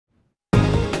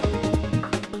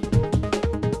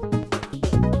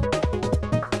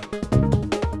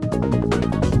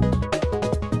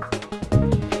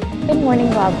Good morning,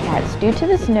 Bobcats. Due to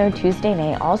the snow Tuesday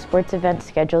night, all sports events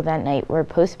scheduled that night were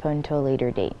postponed to a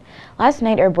later date. Last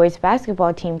night, our boys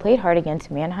basketball team played hard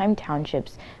against Manheim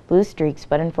Township's Blue Streaks,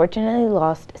 but unfortunately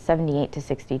lost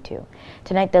 78-62.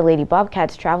 Tonight, the Lady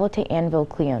Bobcats travel to Annville,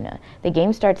 Cleona. The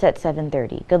game starts at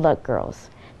 7:30. Good luck, girls.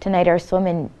 Tonight, our swim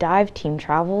and dive team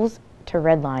travels to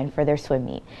Red Line for their swim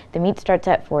meet. The meet starts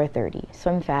at 4:30.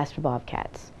 Swim fast,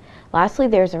 Bobcats. Lastly,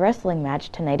 there's a wrestling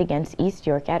match tonight against East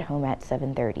York at home at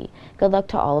 7:30. Good luck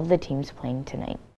to all of the teams playing tonight.